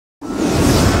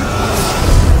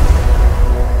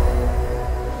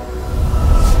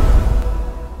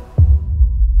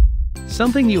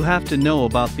Something you have to know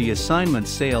about the assignment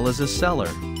sale as a seller.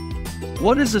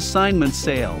 What is assignment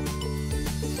sale?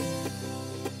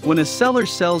 When a seller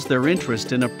sells their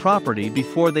interest in a property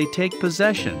before they take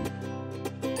possession.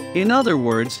 In other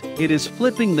words, it is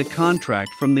flipping the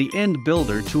contract from the end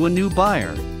builder to a new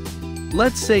buyer.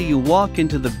 Let's say you walk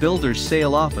into the builder's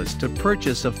sale office to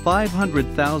purchase a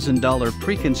 $500,000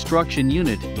 pre-construction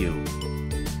unit. You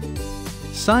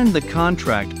signed the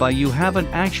contract, but you haven't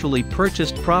actually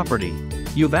purchased property.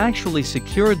 You've actually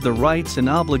secured the rights and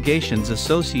obligations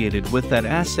associated with that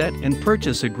asset and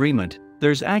purchase agreement.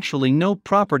 There's actually no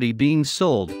property being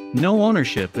sold, no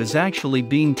ownership is actually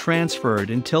being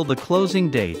transferred until the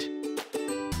closing date.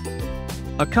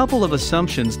 A couple of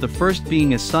assumptions, the first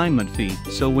being assignment fee.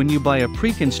 So when you buy a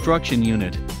pre-construction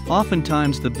unit,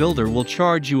 oftentimes the builder will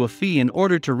charge you a fee in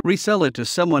order to resell it to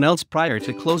someone else prior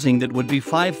to closing. That would be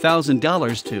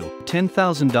 $5,000 to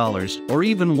 $10,000 or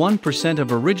even 1%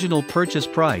 of original purchase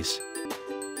price.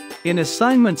 In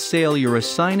assignment sale, you're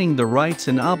assigning the rights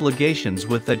and obligations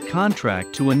with that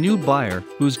contract to a new buyer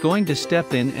who's going to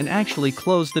step in and actually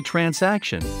close the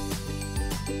transaction.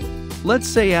 Let's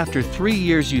say after 3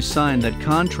 years you sign that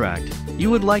contract, you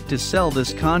would like to sell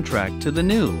this contract to the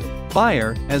new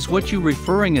buyer. As what you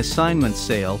referring assignment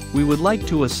sale, we would like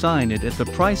to assign it at the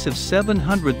price of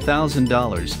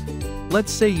 $700,000.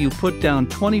 Let's say you put down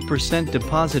 20%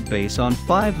 deposit base on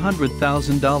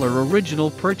 $500,000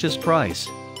 original purchase price.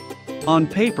 On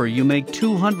paper you make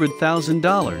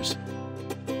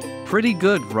 $200,000. Pretty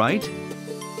good, right?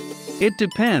 It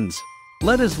depends.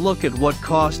 Let us look at what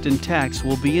cost and tax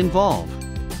will be involved.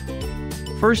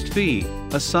 First fee,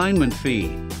 assignment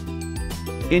fee.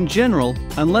 In general,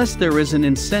 unless there is an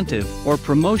incentive or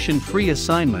promotion-free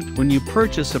assignment when you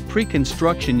purchase a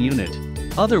pre-construction unit,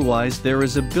 otherwise there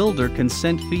is a builder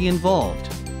consent fee involved.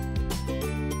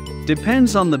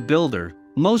 Depends on the builder.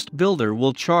 Most builder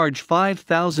will charge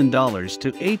 $5,000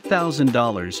 to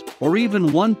 $8,000 or even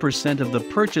 1% of the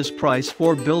purchase price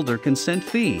for builder consent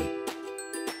fee.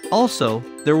 Also,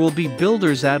 there will be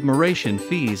builder's admiration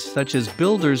fees such as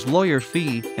builder's lawyer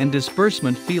fee and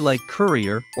disbursement fee like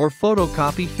courier or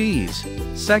photocopy fees.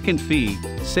 Second fee,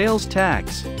 sales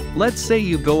tax. Let's say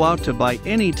you go out to buy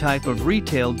any type of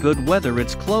retail good, whether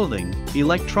it's clothing,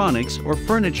 electronics or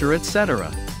furniture,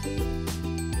 etc.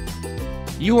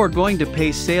 You are going to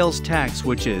pay sales tax,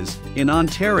 which is, in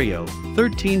Ontario,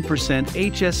 13%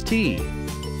 HST.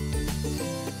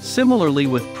 Similarly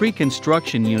with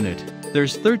pre-construction unit,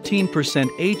 there's 13%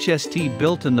 HST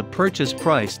built in the purchase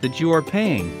price that you are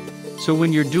paying. So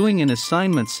when you're doing an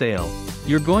assignment sale,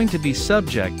 you're going to be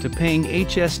subject to paying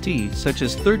HST such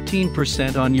as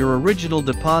 13% on your original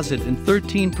deposit and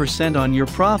 13% on your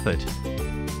profit.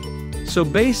 So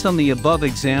based on the above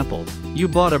example, you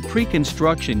bought a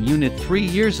pre-construction unit 3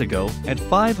 years ago at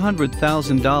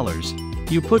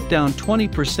 $500,000. You put down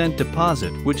 20%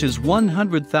 deposit, which is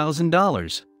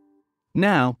 $100,000.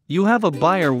 Now, you have a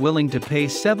buyer willing to pay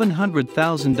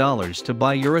 $700,000 to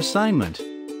buy your assignment,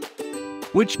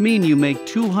 which means you make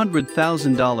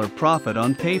 $200,000 profit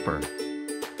on paper.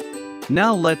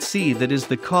 Now let's see that is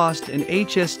the cost and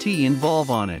HST involved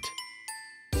on it.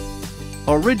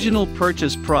 Original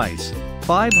purchase price,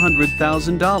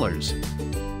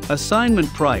 $500,000.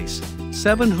 Assignment price,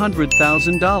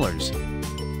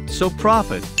 $700,000. So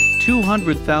profit,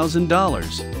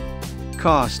 $200,000.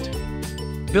 Cost.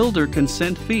 Builder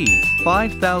consent fee,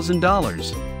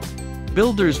 $5,000.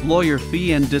 Builder's lawyer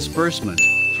fee and disbursement,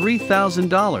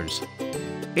 $3,000.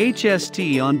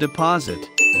 HST on deposit,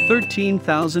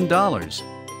 $13,000.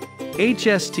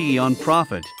 HST on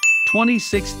profit,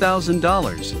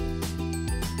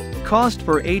 $26,000. Cost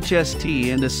for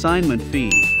HST and assignment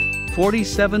fee,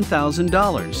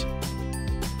 $47,000.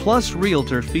 Plus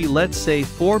realtor fee, let's say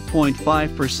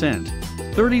 4.5%,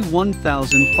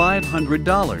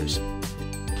 $31,500.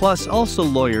 Plus also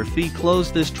lawyer fee,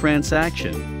 close this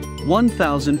transaction,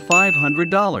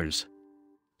 $1,500.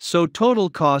 So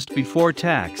total cost before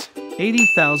tax,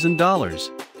 $80,000.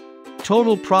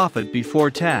 Total profit before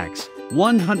tax,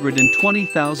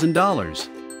 $120,000.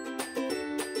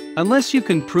 Unless you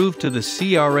can prove to the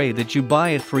CRA that you buy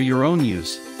it for your own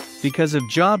use, because of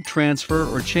job transfer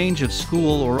or change of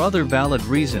school or other valid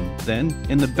reason, then,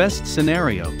 in the best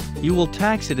scenario, you will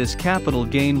tax it as capital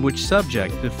gain, which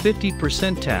subject to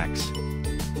 50% tax.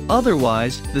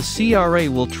 Otherwise, the CRA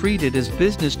will treat it as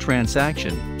business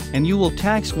transaction, and you will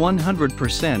tax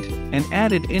 100% and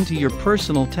add it into your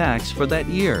personal tax for that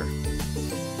year.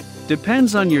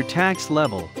 Depends on your tax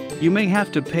level, you may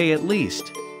have to pay at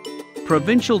least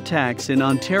provincial tax in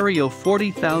Ontario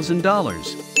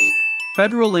 $40,000.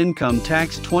 Federal income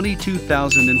tax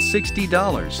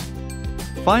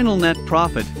 $22,060. Final net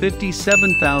profit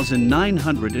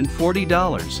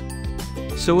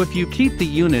 $57,940. So if you keep the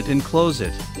unit and close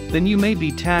it, then you may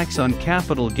be taxed on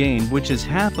capital gain, which is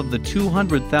half of the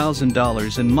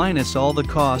 $200,000 and minus all the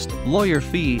cost, lawyer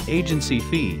fee, agency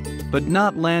fee, but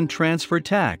not land transfer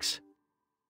tax.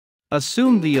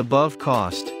 Assume the above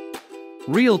cost.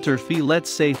 Realtor fee,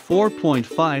 let's say 4.5%,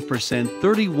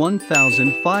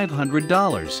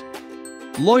 $31,500.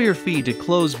 Lawyer fee to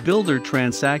close builder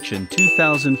transaction,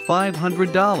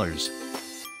 $2,500.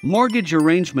 Mortgage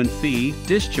arrangement fee,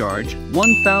 discharge,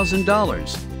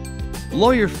 $1,000.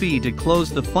 Lawyer fee to close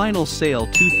the final sale,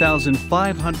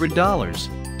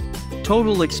 $2,500.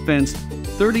 Total expense,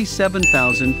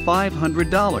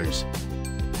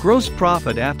 $37,500. Gross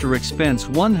profit after expense,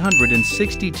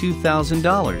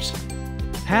 $162,000.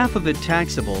 Half of it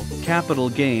taxable, capital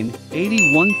gain,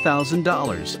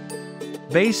 $81,000.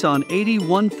 Base on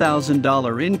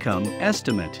 $81,000 income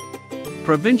estimate.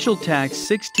 Provincial tax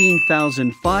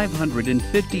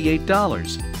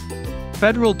 $16,558.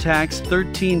 Federal tax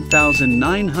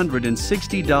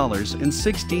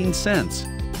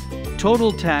 $13,960.16.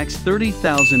 Total tax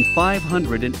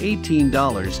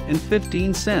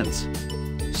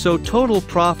 $30,518.15. So total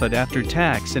profit after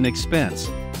tax and expense,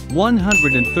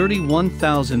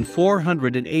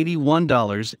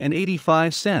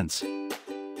 $131,481.85.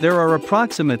 There are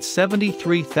approximate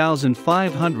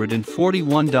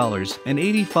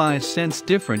 $73,541.85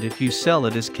 different if you sell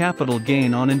it as capital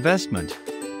gain on investment.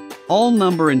 All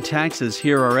number and taxes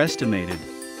here are estimated.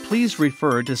 Please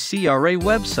refer to CRA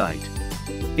website.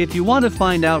 If you want to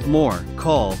find out more,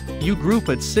 call U Group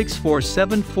at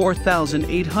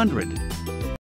 647-4800.